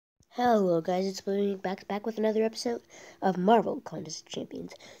Hello guys, it's Plippy McBox back with another episode of Marvel Contest of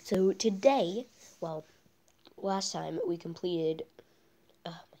Champions. So today, well, last time we completed,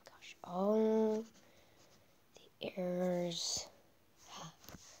 oh my gosh, all the errors.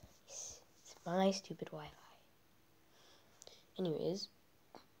 It's my stupid Wi-Fi. Anyways,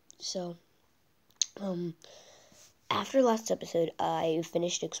 so, after last episode, I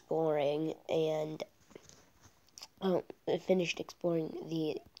finished exploring and I finished exploring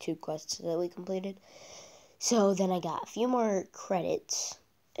the 2 quests that we completed. So then I got a few more credits,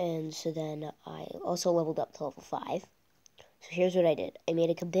 and so then I also leveled up to level 5. So here's what I did. I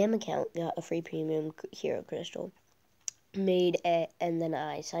made a Kabam account, got a free premium hero crystal, and then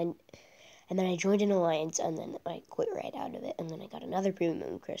I joined an alliance, and then I quit right out of it, and then I got another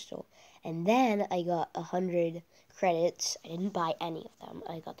premium crystal, and then I got 100 credits. I didn't buy any of them.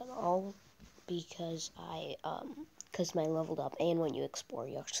 I got them all because because I leveled up, and when you explore,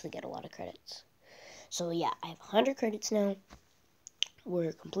 you actually get a lot of credits. So yeah, I have 100 credits now.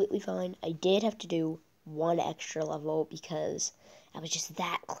 We're completely fine. I did have to do one extra level because I was just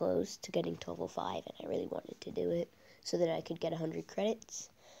that close to getting to level 5, and I really wanted to do it so that I could get 100 credits,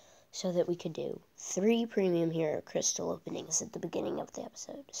 so that we could do 3 premium hero crystal openings at the beginning of the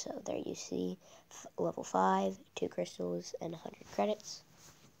episode. So there you see, level 5, 2 crystals, and 100 credits.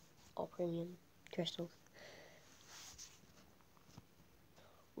 All premium crystals.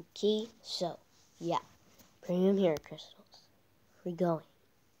 Okay, so, yeah. Premium hero crystals. We're going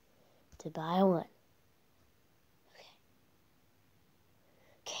to buy one.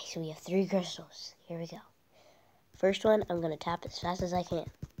 Okay, so we have 3 crystals. Here we go. First one, I'm going to tap as fast as I can.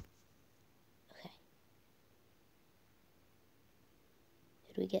 Okay.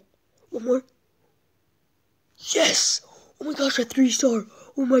 Who do we get? One more. Yes! Oh my gosh, a 3-star.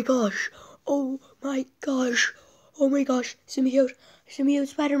 Oh my gosh. Oh my gosh. Oh my gosh. Symbiote. Symbiote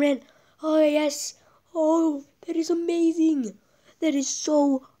Spiderman. Oh yes. Oh, that is amazing. That is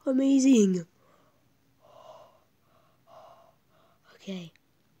so amazing. Okay.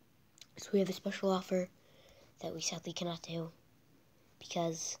 So we have a special offer that we sadly cannot do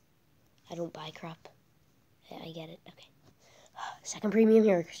because I don't buy crap. I get it. Okay. Second premium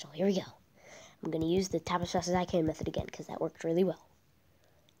hero crystal. Here we go. I'm going to use the tap as fast as I can method again because that worked really well.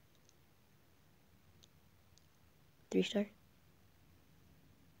 3-star?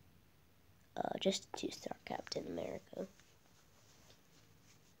 Just a 2-star Captain America.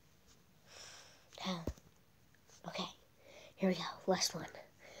 Okay. Here we go. Last one.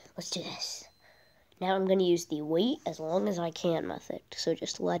 Let's do this. Now I'm going to use the wait as long as I can method. So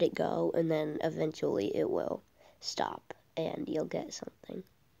just let it go, and then eventually it will stop, and you'll get something.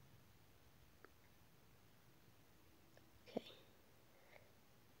 Okay.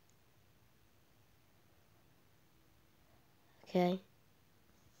 Okay.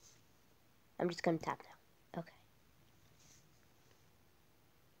 I'm just going to tap now. Okay.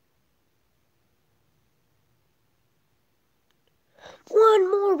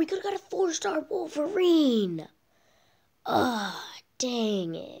 One more! We could have got a 4-star Wolverine! Ah,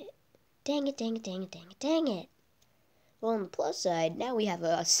 dang it. Dang it, dang it, dang it, dang it, dang it. Well, on the plus side, now we have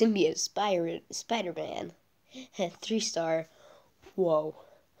a Symbiote Spiderman. 3-star. Whoa.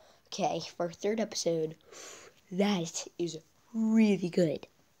 Okay, for our 3rd episode, that is really good.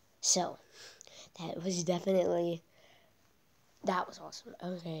 So, that was awesome.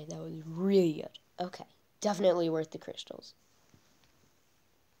 Okay, that was really good. Okay, definitely worth the crystals.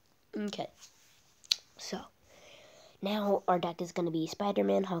 Okay, so, now our deck is going to be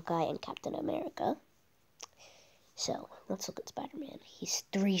Spider-Man, Hawkeye, and Captain America. So, let's look at Spider-Man. He's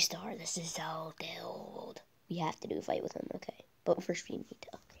 3-star. This is so good. We have to do a fight with him, okay. But first we need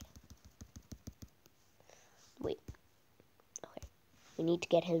to upgrade him. Wait. Okay. We need to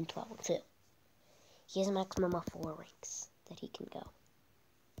get him to level 2. He has a maximum of 4 ranks that he can go.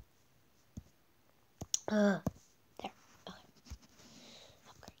 There. Okay. Upgrade.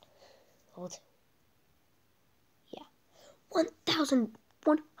 Level 2. Yeah.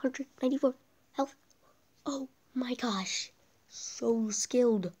 1,194 health. Oh my gosh. So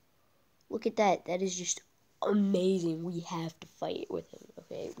skilled. Look at that. That is just amazing. We have to fight with him,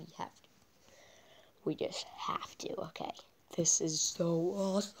 okay? We have to. We just have to, okay? This is so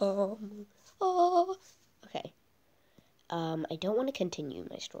awesome. Oh. Okay. I don't want to continue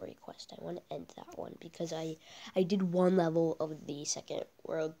my story quest. I want to end that one because I did one level of the second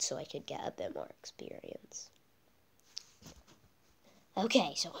world so I could get a bit more experience.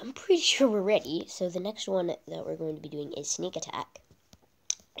 Okay, so I'm pretty sure we're ready. So the next one that we're going to be doing is sneak attack.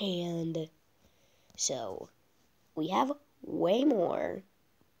 And so we have way more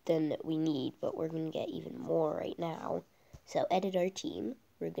than we need, but we're going to get even more right now. So edit our team.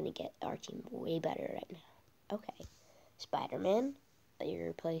 we're gonna get our team way better right now. Okay, Spider-Man, you're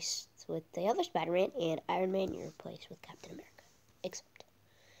replaced with the other Spider-Man, and Iron Man, you're replaced with Captain America. Except,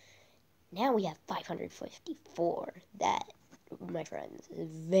 now we have 554. That, my friends, is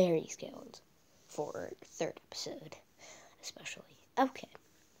very skilled for third episode, especially. Okay.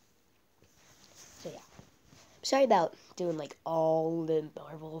 So yeah. Sorry about doing like all the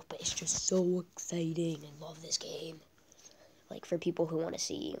Marvel, but it's just so exciting. I love this game. Like for people who want to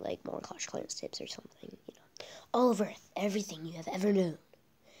see like more Clash of Clans tips or something, you know. All of Earth, everything you have ever known,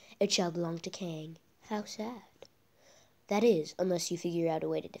 it shall belong to Kang. How sad. That is, unless you figure out a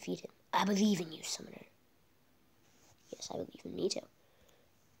way to defeat him. I believe in you, Summoner. Yes, I believe in me too.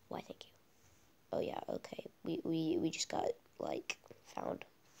 Why, thank you. Oh yeah, okay. We just got like found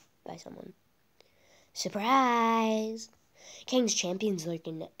by someone. Surprise! Kang's champions lurk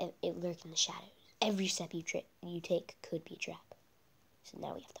in the shadows. Every step you take could be a trap. So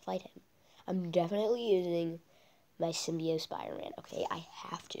now we have to fight him. I'm definitely using my Symbiote Spider-Man. Okay, I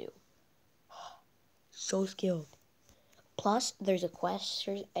have to. So skilled. Plus, there's a quest,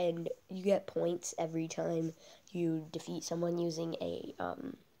 and you get points every time you defeat someone using a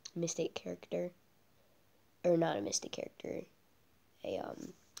mystic character. Or not a mystic character. A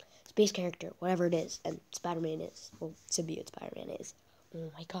space character, whatever it is, and Spider-Man is. Well, Symbiote Spider-Man is.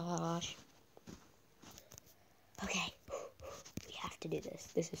 Oh my gosh. Okay. We have to do this.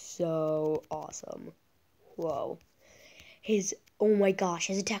 This is so awesome. Whoa. Oh my gosh,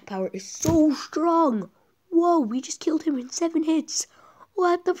 his attack power is so strong. Whoa, we just killed him in 7 hits.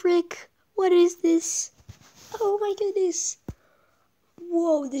 What the frick? What is this? Oh my goodness.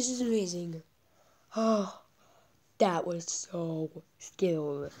 Whoa, this is amazing. Oh. That was so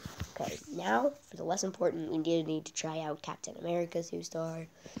skilled. Okay, now for the less important, we need to try out Captain America's 2-star.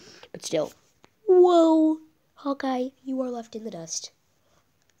 But still, whoa, Hawkeye, you are left in the dust.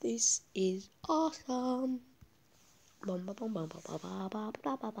 This is awesome.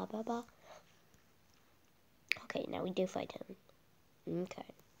 Okay, now we do fight him. Okay.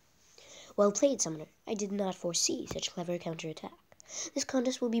 Well played, Summoner. I did not foresee such clever counterattack. This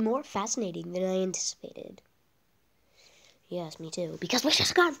contest will be more fascinating than I anticipated. Yes, me too. Because we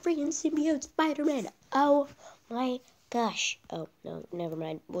just got freaking Symbiote Spider-Man. Oh my gosh. Oh, no, never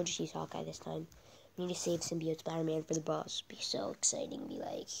mind. We'll just use Hawkeye this time. We need to save Symbiote Spider-Man for the boss. Be so exciting. Be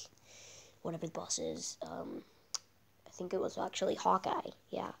like, whatever the boss is. I think it was actually Hawkeye.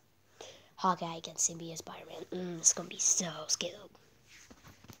 Yeah. Hawkeye against Symbiote Spider-Man. It's gonna be so skilled.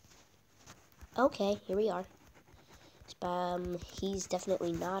 Okay, here we are. He's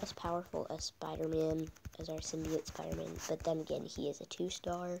definitely not as powerful as Spider-Man, as our Symbiote Spider-Man, but then again, he is a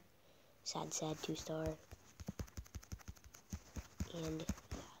 2-star. Sad 2-star. And,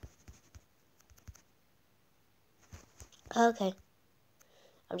 yeah. Okay.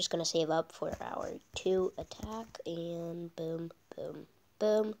 I'm just gonna save up for our 2 attack, and boom, boom,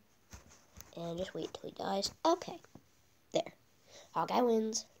 boom. And just wait till he dies. Okay. There. Hawkeye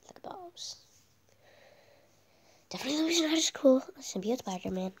wins. Like a boss. Definitely not as cool as Symbiote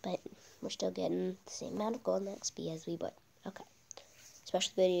Spider-Man, but we're still getting the same amount of gold and XP as we would. Okay.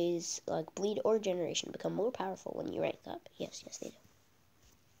 Special abilities like Bleed or Generation become more powerful when you rank up. Yes, they do.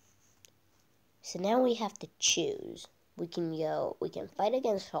 So now we have to choose. We can fight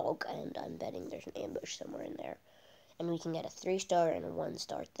against Hulk, and I'm betting there's an ambush somewhere in there. And we can get a 3-star and a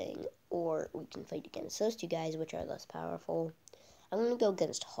 1-star thing. Or we can fight against those 2 guys, which are less powerful. I'm going to go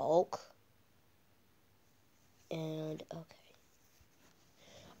against Hulk. And, okay.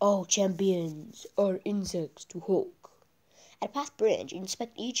 All champions are insects to Hulk. At Path Branch,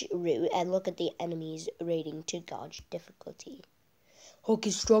 inspect each route and look at the enemy's rating to gauge difficulty. Hulk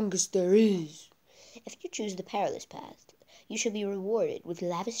is strongest there is. If you choose the perilous path, you shall be rewarded with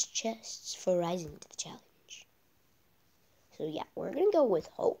lavish chests for rising to the challenge. So yeah, we're going to go with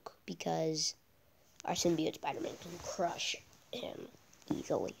Hulk because our Symbiote Spider-Man can crush him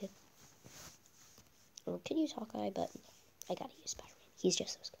easily. I could use Hawkeye, but I gotta use Spider-Man. He's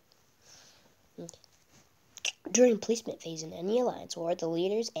just so good. Okay. During placement phase in any alliance war, the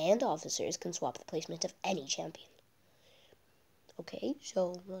leaders and officers can swap the placement of any champion. Okay,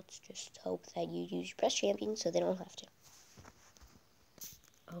 so let's just hope that you use your best champion so they don't have to.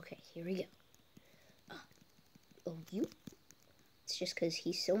 Okay, here we go. You? It's just because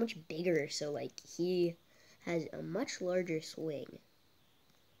he's so much bigger, so like he has a much larger swing.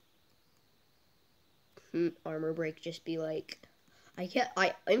 Armor break just be like,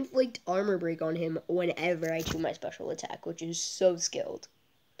 I inflict armor break on him whenever I do my special attack, which is so skilled.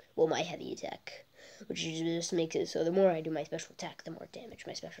 Well, my heavy attack, which just makes it so the more I do my special attack, the more damage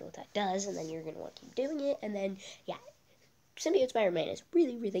my special attack does, and then you're going to want to keep doing it, and then, yeah, Symbiote Spider-Man is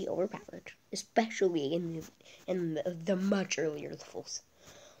really, really overpowered, especially in the much earlier levels.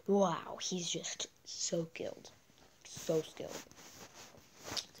 Wow, he's just so skilled. So skilled.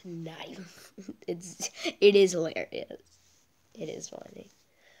 It's not even... It is hilarious. It is funny.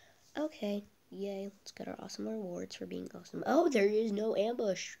 Okay, yay, let's get our awesome rewards for being awesome. Oh, there is no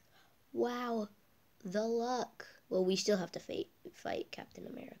ambush. Wow, the luck. Well, we still have to fight Captain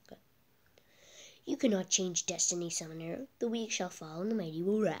America. You cannot change destiny, Summoner. The weak shall fall and the mighty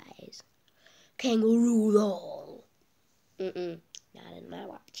will rise. Kangaroo roll. Not in my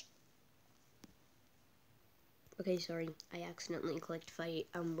watch. Okay, sorry. I accidentally clicked fight.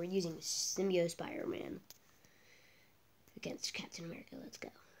 We're using Symbiote Spider-Man against Captain America. Let's go.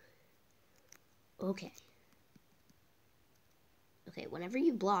 Okay. Okay, whenever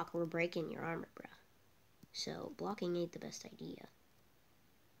you block, we're breaking your armor, bruh. So, blocking ain't the best idea.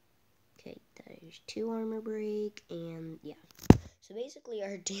 Okay, there's 2 armor break, and yeah. So basically,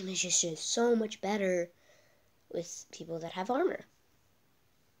 our damage is just so much better with people that have armor.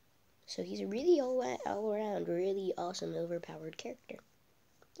 So he's a really all-around, really awesome, overpowered character.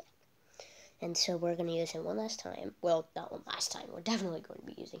 Yeah. And so we're going to use him one last time. Well, not one last time. We're definitely going to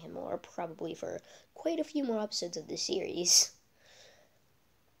be using him more, probably for quite a few more episodes of the series.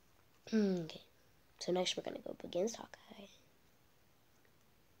 Okay. So next we're going to go up against Hawkeye.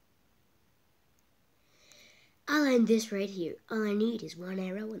 I'll end this right here. All I need is one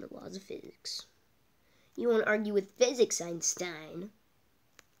arrow and the laws of physics. You won't argue with physics, Einstein.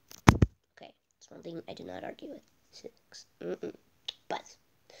 Okay, that's one thing I do not argue with. Physics. But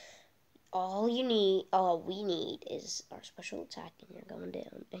all we need is our special attack, and you're going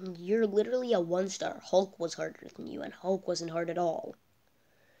down. And you're literally a 1-star. Hulk was harder than you, and Hulk wasn't hard at all.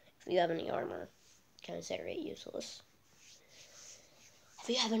 If you have any armor, consider it useless. If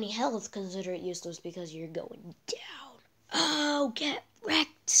you have any health, consider it useless because you're going down. Oh, get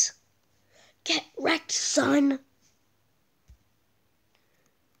wrecked! Get wrecked, son!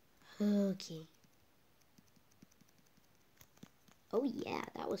 Okay. Oh yeah,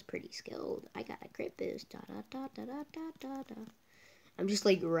 that was pretty skilled. I got a crit boost. Da da da da da da da. I'm just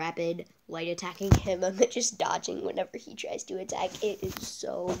like rapid light attacking him. I'm just dodging whenever he tries to attack. It is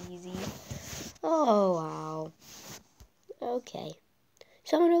so easy. Oh wow. Okay.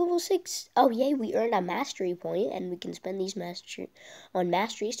 So I'm on level 6. Oh yay, we earned a mastery point, and we can spend these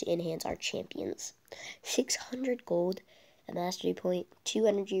masteries to enhance our champions. 600 gold, a mastery point, 2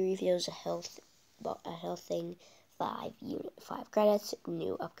 energy refills, a health thing, 5 credits,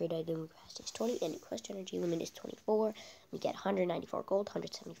 new upgrade item capacity is 20, and new quest energy limit is 24. We get 194 gold,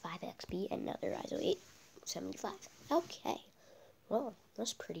 175 XP, and another ISO 875. Okay, well,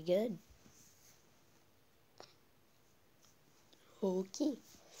 that's pretty good. Okay.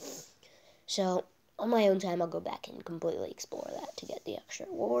 So, on my own time, I'll go back and completely explore that to get the extra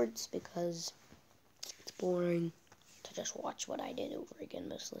rewards, because it's boring to just watch what I did over again,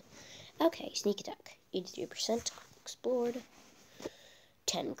 mostly. Okay, sneak attack. 83% explored.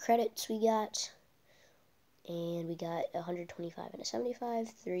 10 credits we got. And we got 125 and a 75.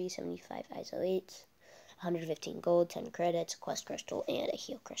 375 ISO 8. 115 gold, 10 credits, a quest crystal, and a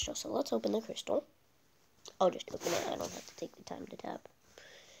heal crystal. So let's open the crystal. I'll just open it. I don't have to take the time to tap.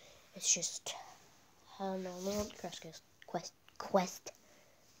 It's just a normal quest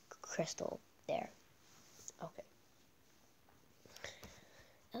crystal there. Okay.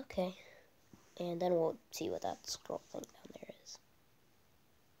 Okay. And then we'll see what that scroll thing down there is.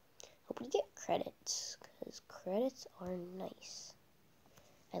 Hope we get credits, because credits are nice.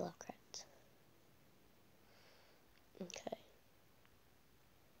 I love credits. Okay.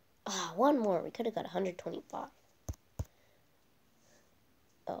 One more. We could have got 125.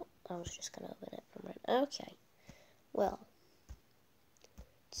 Oh, I was just going to open it from right. Okay. Well,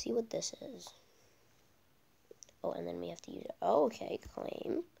 let's see what this is. Oh, and then we have to use it. Oh, okay,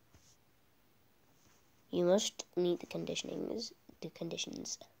 claim. You must meet the conditions.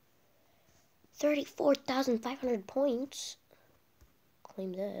 34,500 points.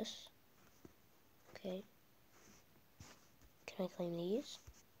 Claim this. Okay. Can I claim these?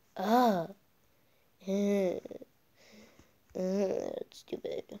 That's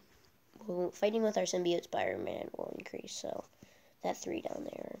stupid. Well, fighting with our Symbiote Spider-Man will increase, so that 3 down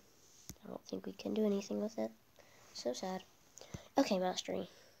there, I don't think we can do anything with it. So sad. Okay, mastery.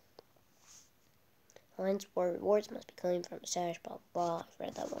 Alliance war rewards must be claimed from the stash, blah, blah, blah. I've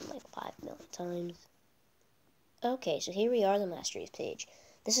read that one like 5 million times. Okay, so here we are, the masteries page.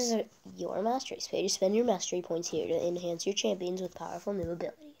 This is your masteries page. Spend your mastery points here to enhance your champions with powerful new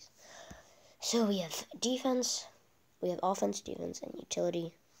abilities. So we have defense, we have offense, defense, and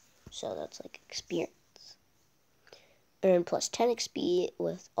utility. So that's like experience. earn plus 10 XP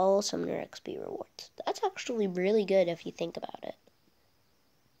with all summoner XP rewards. That's actually really good if you think about it.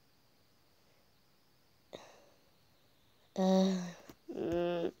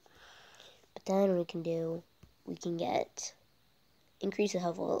 But then we can get increase the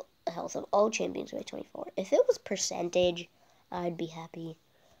health of all champions by 24. If it was percentage, I'd be happy.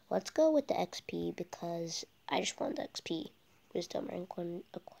 Let's go with the XP because I just want the XP. Wisdom rank 1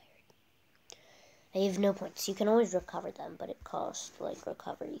 acquired. I have no points. You can always recover them, but it costs like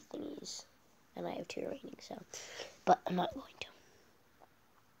recovery thingies. And I have 2 remaining, so. But I'm not going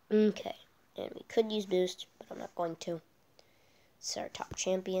to. Okay. And we could use boost, but I'm not going to. It's our top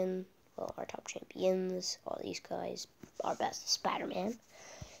champion. Well, our top champions. All these guys. Our best is Spiderman.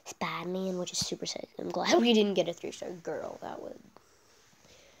 Spiderman, which is super sick. I'm glad we didn't get a 3-star girl. That would.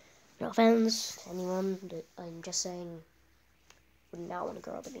 No offense to anyone. I'm just saying. Would not want a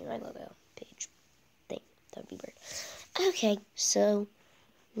girl to be my logo page thing. That would be weird. Okay, so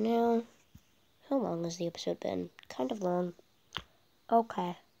now, how long has the episode been? Kind of long.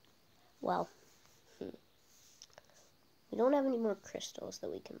 Okay. Well, we don't have any more crystals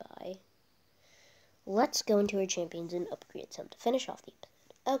that we can buy. Let's go into our champions and upgrade some to finish off the episode.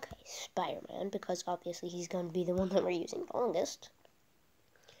 Okay, Spider-Man, because obviously he's going to be the one that we're using the longest.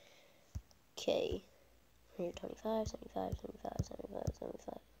 Okay. 125, 75, 75, 75,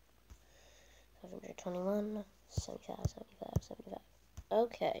 75. 521, 75, 75, 75.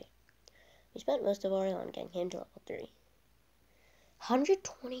 Okay. We spent most of our on getting him to level 3.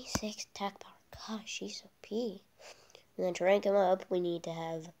 126 attack power. Gosh, he's OP. And then to rank him up, we need to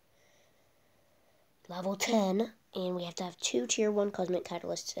have level 10. And we have to have 2 tier 1 cosmic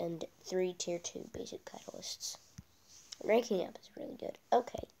catalysts and 3 tier 2 basic catalysts. Ranking up is really good.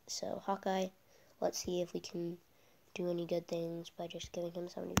 Okay, so Hawkeye, let's see if we can do any good things by just giving him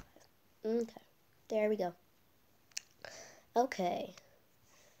 75. Okay, there we go. Okay,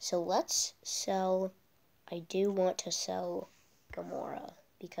 so let's sell. I do want to sell Gamora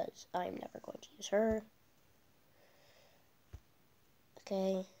because I'm never going to use her.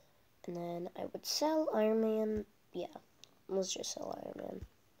 Okay, and then I would sell Iron Man. Yeah, let's just sell Iron Man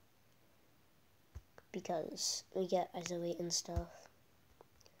because we get ISO 8 and stuff.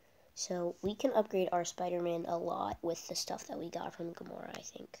 So we can upgrade our Spider-Man a lot with the stuff that we got from Gamora, I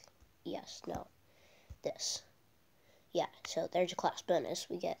think. Yes, no, this. Yeah, so there's a class bonus.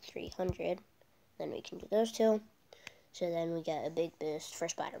 We get 300. Then we can do those 2. So then we get a big boost for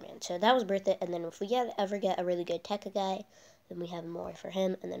Spider-Man. So that was worth it. And then if we ever get a really good Tekka guy, then we have more for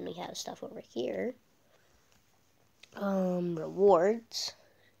him. And then we have stuff over here. Rewards.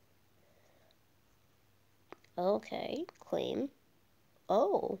 Okay, claim.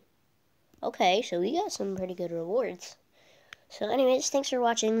 Oh. Okay, so we got some pretty good rewards. So anyways, thanks for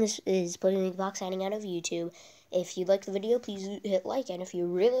watching. This is Plippy McBox signing out of YouTube. If you liked the video, please hit like. And if you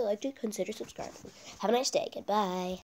really liked it, consider subscribing. Have a nice day. Goodbye.